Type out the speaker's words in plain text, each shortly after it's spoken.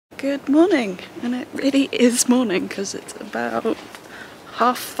Good morning, and it really is morning because it's about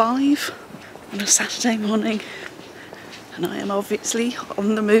 5:30 on a Saturday morning and I am obviously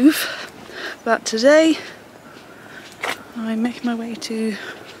on the move. But today I'm making my way to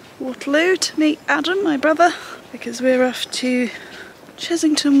Waterloo to meet Adam, my brother, because we're off to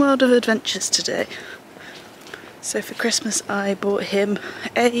Chessington World of Adventures today. So for Christmas I bought him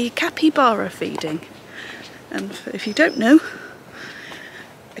a capybara feeding, and if you don't know,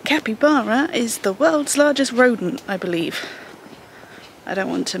 a capybara is the world's largest rodent, I believe. I don't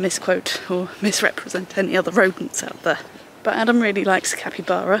want to misquote or misrepresent any other rodents out there. But Adam really likes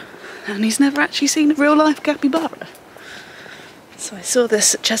capybara, and he's never actually seen a real life capybara. So I saw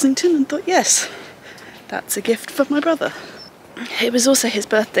this at Chessington and thought, yes, that's a gift for my brother. It was also his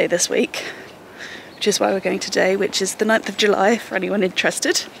birthday this week, which is why we're going today, which is the 9th of July for anyone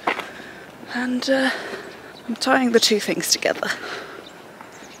interested. And I'm tying the two things together.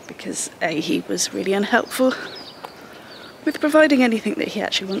 Because A, he was really unhelpful with providing anything that he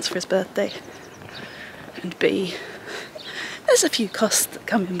actually wants for his birthday, and B, there's a few costs that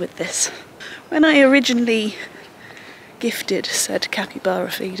come in with this. When I originally gifted said capybara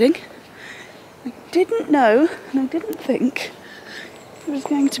feeding, I didn't know and I didn't think it was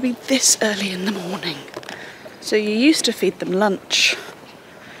going to be this early in the morning. So you used to feed them lunch,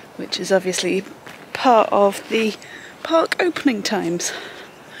 which is obviously part of the park opening times.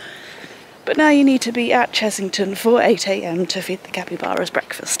 But now you need to be at Chessington for 8 AM to feed the capybaras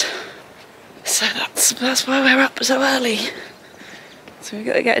breakfast. So that's why we're up so early. So we've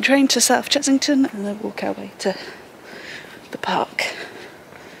got to get a train to South Chessington and then walk our way to the park.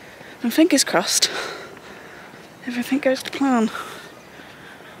 And fingers crossed, everything goes to plan.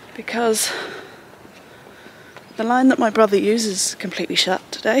 Because the line that my brother uses is completely shut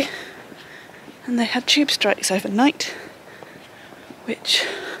today. And they had tube strikes overnight, which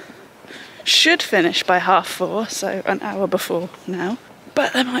should finish by 4:30, so an hour before now.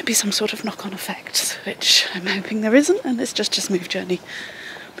 But there might be some sort of knock-on effect, which I'm hoping there isn't, and it's just a smooth journey,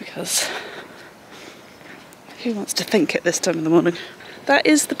 because who wants to think at this time of the morning? That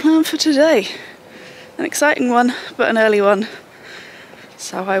is the plan for today. An exciting one, but an early one.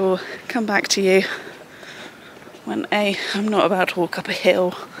 So I will come back to you when A, I'm not about to walk up a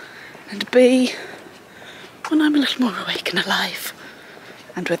hill, and B, when I'm a little more awake and alive.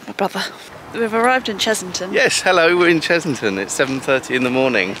 And with my brother. We've arrived in Chessington. Yes, hello, we're in Chessington. It's 7:30 in the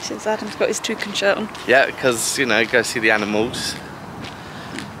morning. Since Adam's got his toucan shirt on. Yeah, because, you know, go see the animals.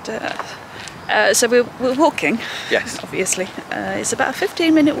 So we're walking. Yes. Obviously. It's about a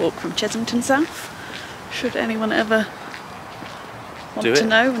 15-minute walk from Chessington South. Should anyone ever want to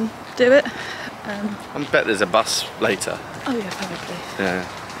know and do it. I bet there's a bus later. Oh yeah, probably. Yeah.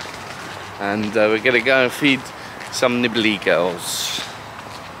 And we're going to go and feed some nibbly girls.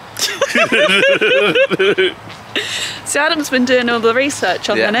 So Adam's been doing all the research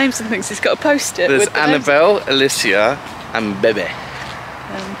on the names and things. He's got to post it. There's with the Annabelle, Alicia and Bebe.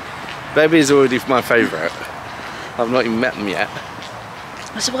 Bebe's already my favourite. I've not even met them yet.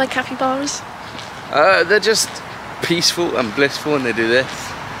 So why capybaras? They're just peaceful and blissful, and they do this.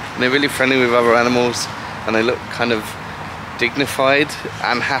 And they're really friendly with other animals, and they look kind of dignified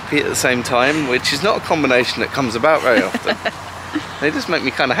and happy at the same time, which is not a combination that comes about very often. They just make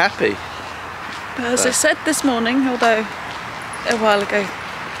me kind of happy. But as I said this morning, although a while ago.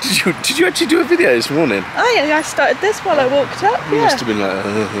 Did you actually do a video this morning? Oh yeah, I started this while I walked up. You must have been like.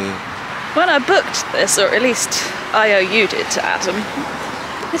 When I booked this, or at least IOU'd it to Adam,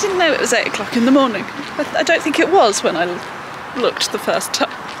 I didn't know it was 8 o'clock in the morning. I don't think it was when I looked the first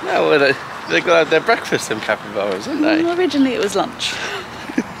time. No, well, they've got to have their breakfast in capybaras, haven't they? Originally it was lunch.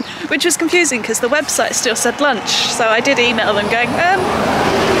 Which was confusing because the website still said lunch, so I did email them going,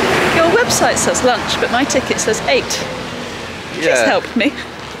 your website says lunch, but my ticket says 8. Please help me.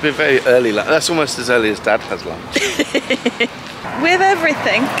 It'll be very early lunch. That's almost as early as Dad has lunch. With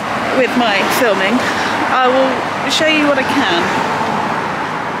everything, with my filming, I will show you what I can,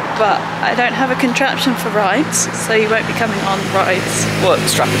 but I don't have a contraption for rides, so you won't be coming on rides. What,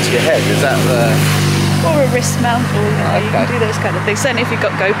 strap it to your head? Is that the... Or a wrist mount, or you can do those kind of things. Certainly if you've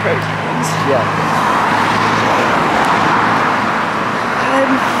got GoPro things. Yeah.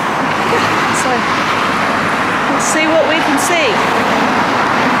 So let's see what we can see.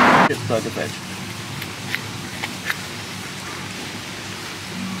 It's like a bed.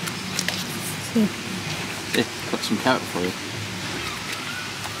 Yeah, got some carrot for you.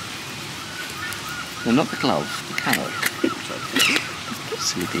 No, not the glove, the carrot.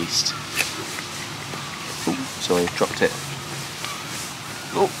 Silly beast. Oh, sorry, dropped it.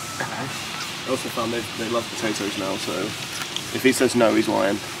 Oh, hello. I also found they love potatoes now, so if he says no, he's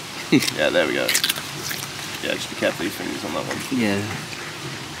lying. Yeah, there we go. Yeah, just be careful with your fingers on that one. Yeah.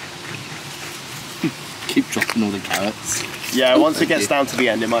 Keep dropping all the carrots. Yeah, once it gets down to the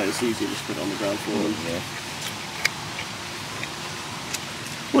end, it might just easier just put it on the ground for them. Yeah.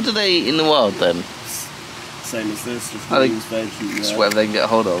 What do they eat in the wild then? Same as this, just I greens, veg, and just whatever they can get a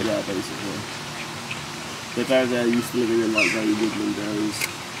hold of. yeah, basically. They're used to living in like very woodland areas.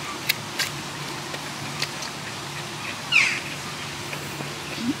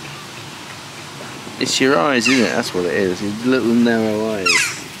 It's your eyes, isn't it? That's what it is. Your little narrow eyes.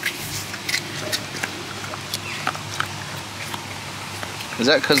 Is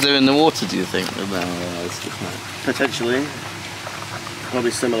that because they're in the water, do you think? The narrow eyes? Potentially.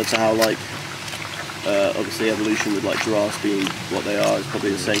 Probably similar to how, like, obviously evolution with like giraffes being what they are is probably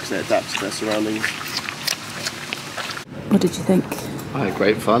the same because they adapt to their surroundings. What did you think? I had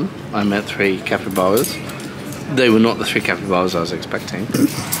great fun. I met 3 capybaras. They were not the 3 capybaras I was expecting.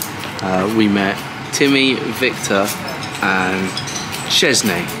 We met Timmy, Victor and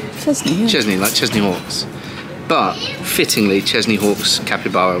Chesney. Chesney, yeah. Chesney, like Chesney Hawks. But, fittingly, Chesney Hawk's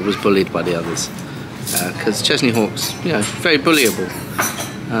capybara was bullied by the others. Because Chesney Hawks, you know, very bullyable.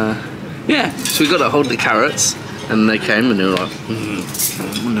 Yeah, so we got to hold the carrots, and they came and they were like,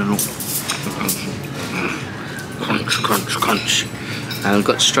 crunch, crunch, crunch. And we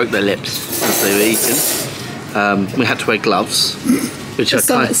got to stroke their lips as they were eating. We had to wear gloves. Which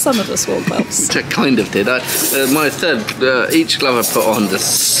Some of us wore gloves. Which I kind of did. My third, each glove I put on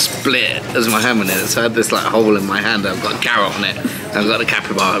just split as my hand went in it. So I had this like hole in my hand. I've got a carrot on it. I've got a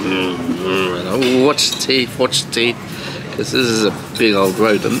capybara. And I watch the teeth, because this is a big old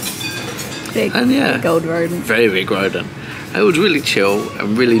rodent. Big old rodent. Very big rodent. It was really chill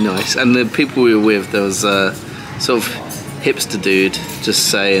and really nice. And the people we were with, there was a sort of hipster dude just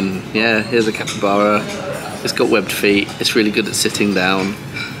saying, yeah, here's a capybara. It's got webbed feet. It's really good at sitting down.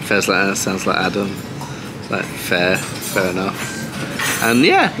 Sounds like Adam. It's like fair enough. And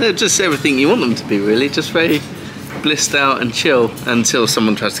yeah, they're just everything you want them to be, really. Just very blissed out and chill until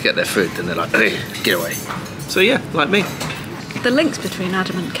someone tries to get their food, and they're like, hey, get away. So yeah, like me. The links between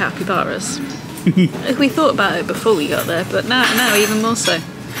Adam and capybaras. We thought about it before we got there, but now even more so.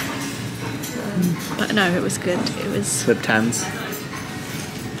 But no, it was good. It was. Webbed hands.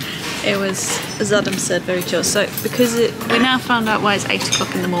 It was, as Adam said, very chill. So, because we now found out why it's 8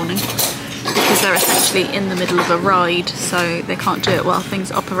 o'clock in the morning, because they're essentially in the middle of a ride, so they can't do it while things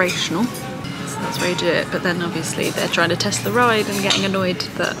are operational. So that's why you do it. But then obviously they're trying to test the ride and getting annoyed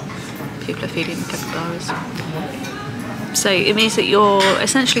that people are feeding capybaras. So it means that you're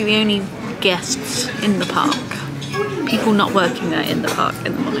essentially the only guests in the park. People not working there in the park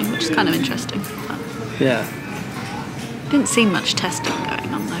in the morning, which is kind of interesting. Yeah. Didn't seem much testing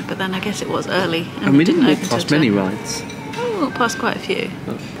going on though, but then I guess it was early and we didn't walk past many rides. Oh, we walked past quite a few.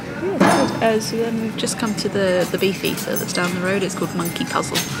 Oh. Yeah, so then we've just come to the Beefeater that's down the road. It's called Monkey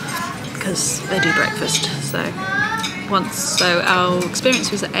Puzzle because they do breakfast. So our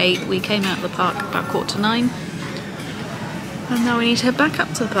experience was at 8. We came out of the park about 8:45, and now we need to head back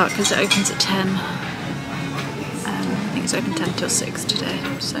up to the park because it opens at 10. I think it's open 10 till 6 today.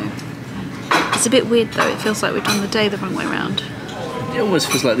 So. It's a bit weird though, it feels like we've done the day the wrong way round. It almost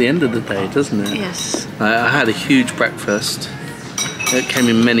feels like the end of the day, doesn't it? Yes. I had a huge breakfast. It came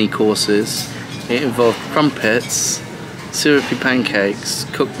in many courses. It involved crumpets, syrupy pancakes,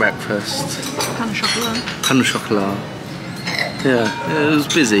 cooked breakfast. Pain au chocolat. Pain au chocolat. Yeah, it was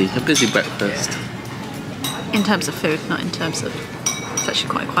busy, a busy breakfast. In terms of food, not in terms of... It's actually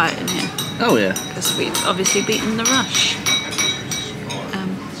quite quiet in here. Oh yeah. Because we've obviously beaten the rush.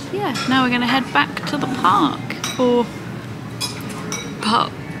 Yeah, now we're going to head back to the park for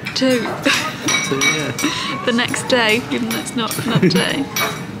part 2. So yeah. The next day, even though it's not today.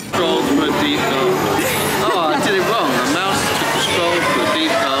 Stroll for a deep dark walk. Oh, I did it wrong. A mouse took a stroll for a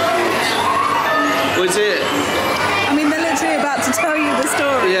deep dark walk. Was it? I mean, they're literally about to tell you the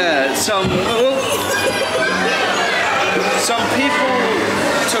story. Yeah, some people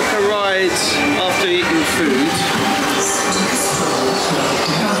took a ride after eating food.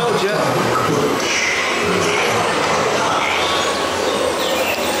 Told you.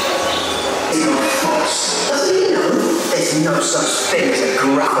 There's no such thing as a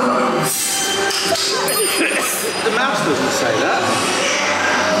Gruffalo. The mouse doesn't say that.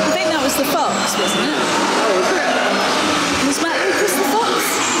 I think that was the fox, wasn't it? Oh, was it? Was Matt Lucas the fox?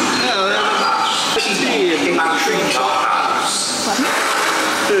 No, in my treetop house.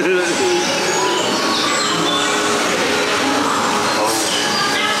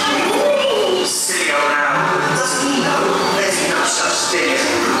 Silly old owl. Doesn't he know there's no such thing as a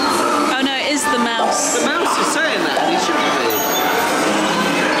Gruffalo? Oh no, it is the mouse. The mouse is saying that, and he shouldn't be.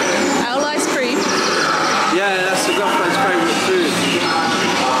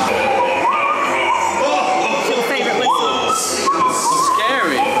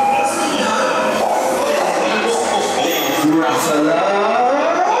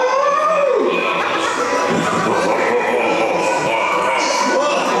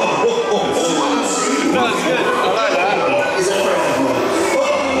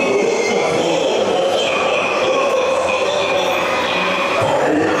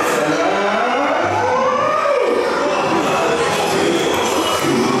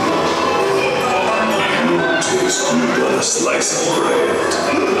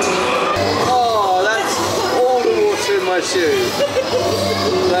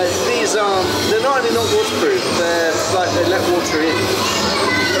 apparently not waterproof. They're like they let water in.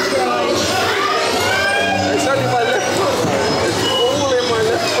 It's only my left foot though. It's all in my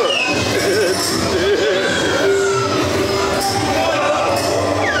left foot.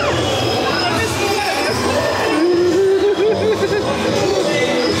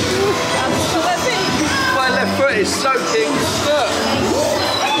 My left foot is soaking. Look.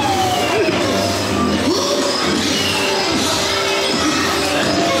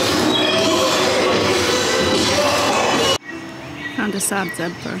 Found a sad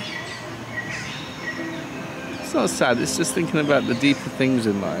zebra. It's not sad, it's just thinking about the deeper things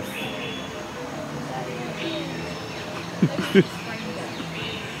in life.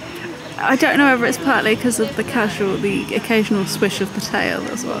 I don't know whether it's partly because of the occasional swish of the tail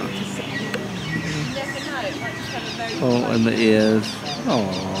as well. Oh, and the ears.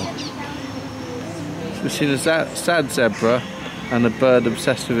 Oh. We've seen a sad zebra and a bird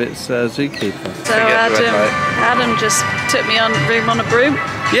obsessed with its zookeeper. So Adam just took me on room on a broom.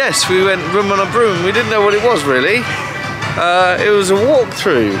 Yes, we went room on a broom. We didn't know what it was really. It was a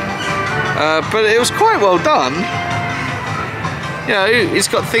walkthrough, but it was quite well done. You know, it's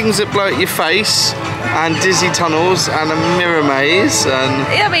got things that blow at your face, and dizzy tunnels, and a mirror maze, and...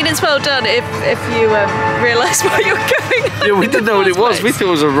 Yeah, I mean, it's well done if you realise what you're going on. Yeah, we didn't know what it was. We thought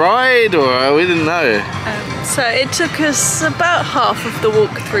it was a ride, or we didn't know. So it took us about half of the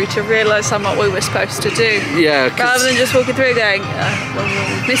walkthrough to realise what we were supposed to do. Yeah. Rather than just walking through going, well,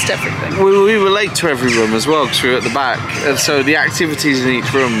 we missed everything. We were late to every room as well, because we were at the back, and so the activities in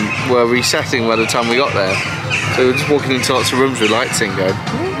each room were resetting by the time we got there. So we were just walking into lots of rooms with lights in going,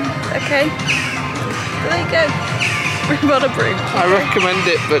 okay, there you go. Room on a broom. I recommend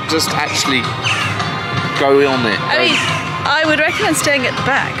it, but just actually go on it. I mean, I would recommend staying at the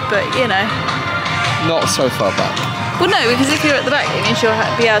back, but you know. Not so far back. Well, no, because if you're at the back, it means you'll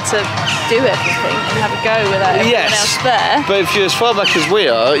be able to do everything and have a go without everyone else there. But if you're as far back as we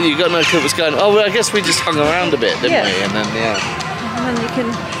are, you've got no clue what's going on. Oh, well, I guess we just hung around a bit, didn't we? And then, And then you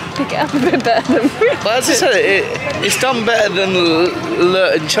can pick it up a bit better than we did. But as I said, it's done better than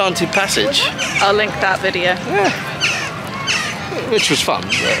Enchanted Passage. I'll link that video. Yeah. Which was fun,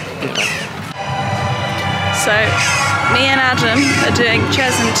 but, you know. So, me and Adam are doing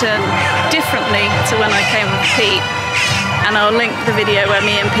Chessington differently to when I came with Pete, and I'll link the video where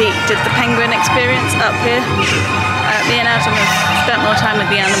me and Pete did the penguin experience up here. Me and Adam have spent more time with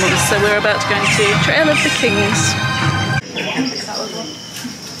the animals, so we're about to go into Trail of the Kings.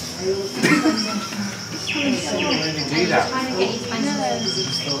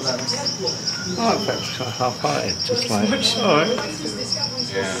 Oh, perhaps kind of half-hearted, just like... Alright.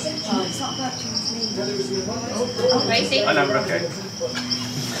 Yeah. I know, we're okay.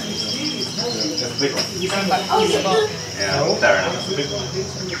 That's a big one. Yeah, fair enough. That's a big one.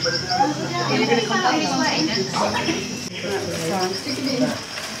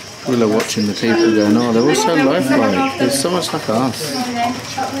 We're watching the people going, oh, they're all so lifelike. There's so much like us.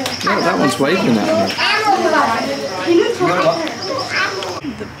 Yeah, that one's waving at me.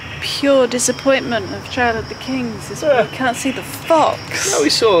 The pure disappointment of Trail of the Kings is we can't see the fox. No, we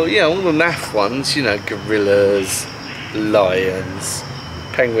saw, yeah, all the naff ones, you know, gorillas, lions,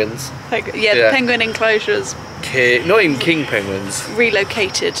 penguins. The penguin enclosures. Not even king penguins.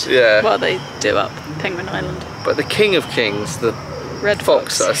 Relocated while they do up Penguin Island. But the king of kings, the red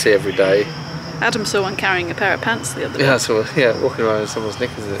fox that I see every day. Adam saw one carrying a pair of pants the other day. Yeah, I saw, walking around with someone's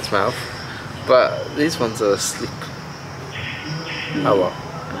knickers in its mouth. But these ones are asleep. Oh well.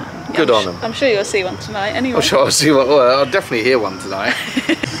 Good on them. I'm sure you'll see one tonight anyway. I'm sure I'll see one. Well, I'll definitely hear one tonight.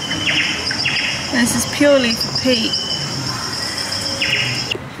 This is purely for Pete.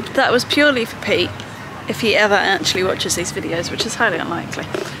 That was purely for Pete, if he ever actually watches these videos, which is highly unlikely.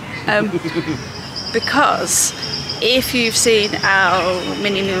 Because if you've seen our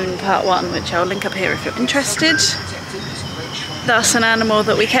Mini Moon Part 1, which I'll link up here if you're interested, that's an animal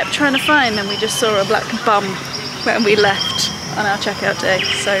that we kept trying to find, and we just saw a black bum when we left on our checkout day.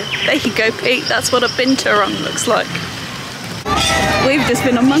 So there you go, Pete, that's what a binturong looks like. We've just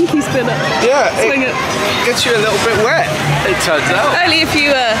been a monkey spinner. Yeah, it gets you a little bit wet, it turns out. Only if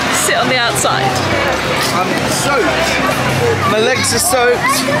you sit on the outside. I'm soaked. My legs are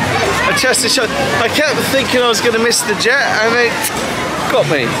soaked. My chest is soaked. I kept thinking I was going to miss the jet, and it got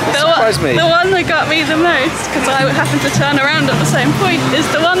me. It surprised me. The one that got me the most, because I happened to turn around at the same point, is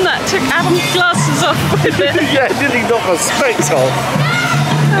the one that took Adam's glasses off with it. Yeah, it nearly knocked my specs off.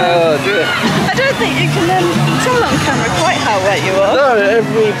 Oh dear. I don't think you can tell on camera quite how wet you are. No,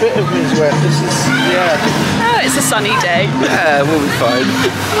 every bit of me is wet. This is, yeah. Oh, it's a sunny day. Yeah, we'll be fine.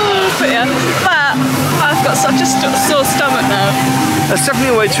 But yeah, but I've got such a sore stomach now. That's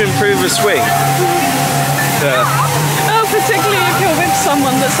definitely a way to improve a swing. Yeah. Oh, particularly if you're with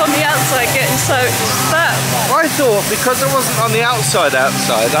someone that's on the outside getting soaked. But I thought because I wasn't on the outside,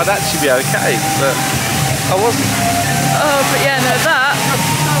 I'd actually be okay, but I wasn't. oh, but yeah, no, that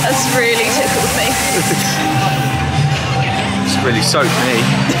has really tickled me. It's really soaked me.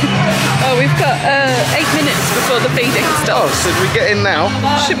 Oh, we've got 8 minutes before the feeding Oh, starts. so we get in now?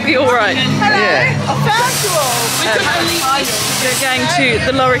 Should be all right. Yeah. We're going to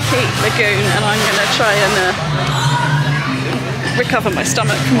the Lorikeet lagoon, and I'm going to try and recover my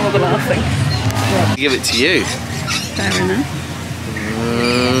stomach from all the laughing. Give it to you. Fair enough.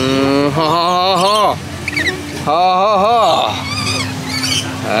 Ha ha ha. Ha ha ha.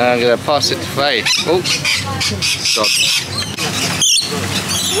 I'm going to pass it to Faye. Oh, God.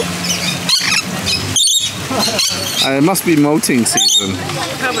 It must be molting season.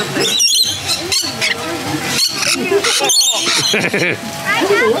 Probably.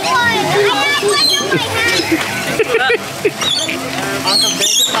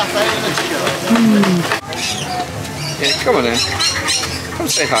 Yeah, come on in. Come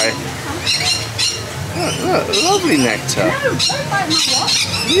say hi. Look, lovely nectar.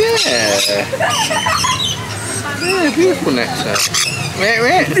 Yeah. Yeah, beautiful nectar. I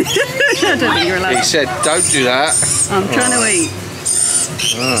don't think you're allowed. He said, don't do that. I'm trying to eat.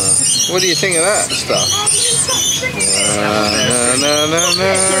 What do you think of that stuff?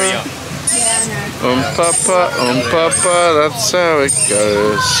 Papa, that's how it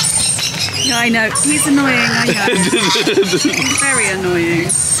goes. Yeah, I know. He's annoying, I know. Very annoying.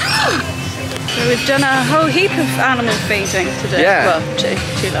 So we've done a whole heap of animal feeding today. Yeah. Well, two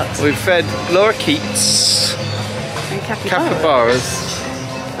lots. We've fed lorikeets, And capybaras,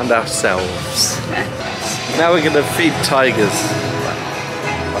 and ourselves. Yeah. Now we're going to feed tigers.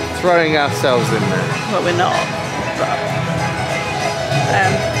 By throwing ourselves in there. Well, we're not. But,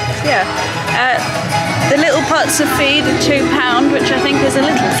 yeah. The little pots of feed are £2, which I think is a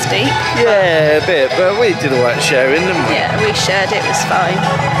little steep. Yeah, a bit, but we did all right sharing, didn't we? Yeah, we shared it, was fine.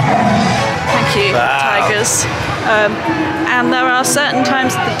 Thank you, tigers. And there are certain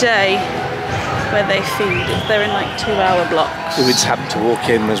times of the day where they feed. They're in like 2-hour blocks. We just happened to walk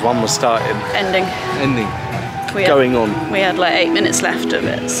in as one was starting. Ending. Going on. We had like 8 minutes left of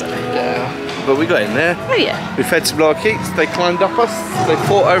it, so. Yeah. But we got in there. Oh yeah. We fed some lorikeets, they climbed up us, they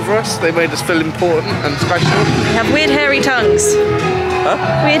fought over us, they made us feel important and special. They have weird hairy tongues. Huh?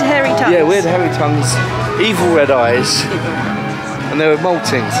 Weird hairy tongues. Yeah, weird hairy tongues, evil red eyes, and they were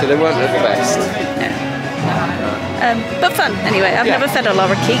molting, so they weren't at the best. But fun, anyway. I've never fed a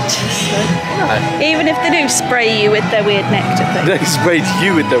lorikeet, so. No. Even if they do spray you with their weird nectar thing. They sprayed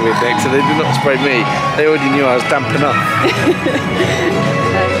you with their weird nectar, they did not spray me. They already knew I was damp enough.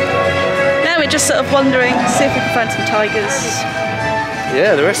 Now we're just sort of wandering, see if we can find some tigers.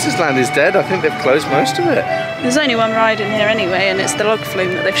 Yeah, the rest of this land is dead. I think they've closed most of it. There's only one ride in here anyway, and it's the log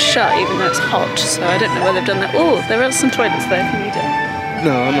flume that they've shut, even though it's hot, so I don't know where they've done that. Oh, there are some toilets there if you need it.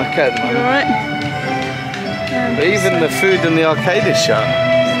 No, I'm okay at the You moment. alright? But even the food in the arcade is shut.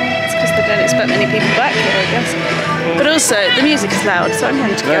 It's because they don't expect many people back here, I guess. But also, the music is loud, so I'm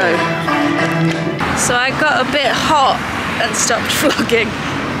going to go. So I got a bit hot and stopped vlogging.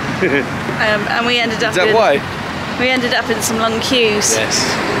 And we ended up Is that why? We ended up in some long queues. Yes.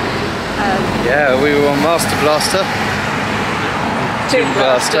 Yeah, we were on Master Blaster. Toon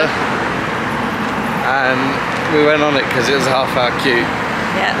Blaster. And we went on it because it was a half-hour queue.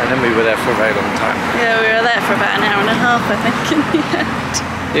 Yeah. And then we were there for a very long time. Yeah, we were there for about an hour and a half, I think, in the end.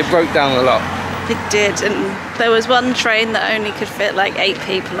 It broke down a lot. It did, and there was one train that only could fit like 8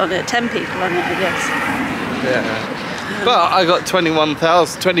 people on it, 10 people on it, I guess. Yeah. But I got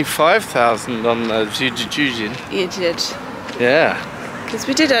 25,000 on Jujin. You did. Yeah. Because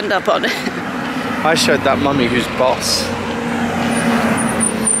we did end up on it. I showed that mummy who's boss.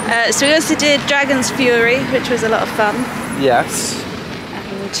 So we also did Dragon's Fury, which was a lot of fun. Yes.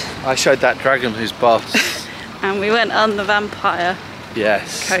 And I showed that dragon who's boss. and we went on the Vampire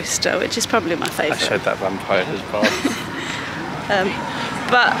Yes. coaster, which is probably my I favourite. showed that vampire who's boss.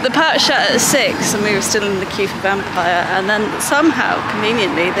 But the park shut at 6 and we were still in the queue for Vampire, and then somehow,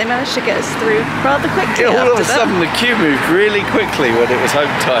 conveniently, they managed to get us through rather quickly All of after a sudden that. the queue moved really quickly when it was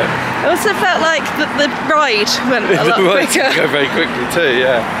home time. I also felt like the ride went a lot The rides quicker go very quickly too,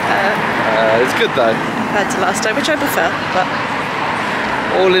 yeah. It's good though. compared to last time, which I prefer, but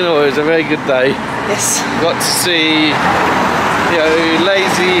All in all, it was a very good day. yes. Got to see,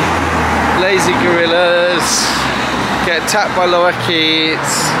 lazy lazy gorillas, get attacked by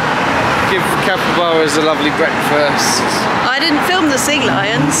lorikeets, give capybaras a lovely breakfast. I didn't film the sea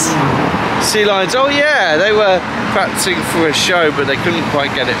lions. Sea lions, oh yeah, they were practicing for a show, but they couldn't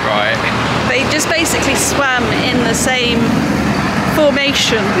quite get it right. They just basically swam in the same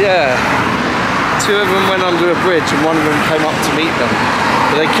formation. Yeah. Two of them went under a bridge and one of them came up to meet them.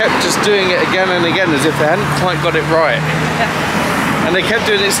 But they kept just doing it again and again as if they hadn't quite got it right. Yeah. And they kept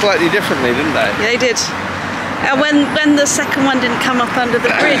doing it slightly differently, didn't they? They did. And when the second one didn't come up under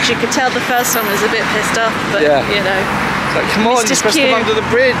the bridge, you could tell the first one was a bit pissed off, but Yeah. you know. It's like, come on, you're supposed to come under the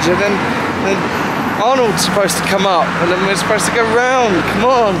bridge, and then Arnold's supposed to come up, and then we're supposed to go round. Come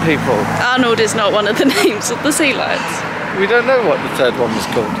on, people. Arnold is not one of the names of the sea lions. We don't know what the third one was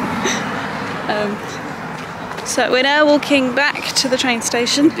called. So we're now walking back to the train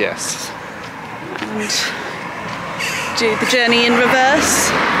station Yes. and do the journey in reverse.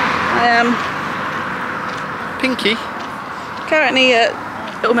 I am Pinky. currently at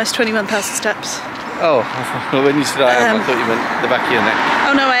almost 21,000 steps. Oh, when you said I thought you meant the back of your neck.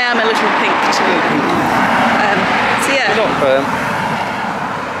 Oh no, I am a little pink too. So yeah, You're not firm.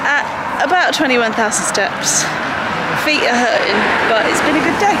 at about 21,000 steps. Feet are hurting, but it's been a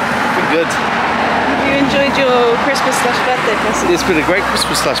good day. Good. Have you enjoyed your Christmas/birthday present? It's been a great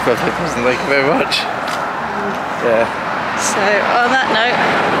Christmas/birthday present, thank you very much. Yeah. So on that note,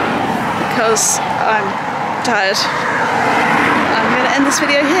 because I'm tired, I'm going to end this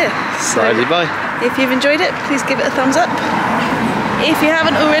video here. So Righty, bye. if you've enjoyed it, please give it a thumbs up. If you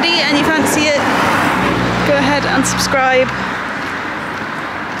haven't already and you fancy it, go ahead and subscribe.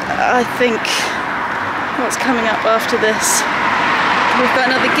 I think what's coming up after this, we've got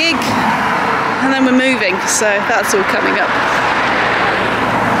another gig and then we're moving, so that's all coming up.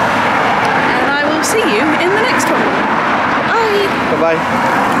 And I will see you in the next one. Bye!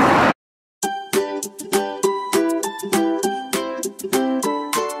 Bye-bye.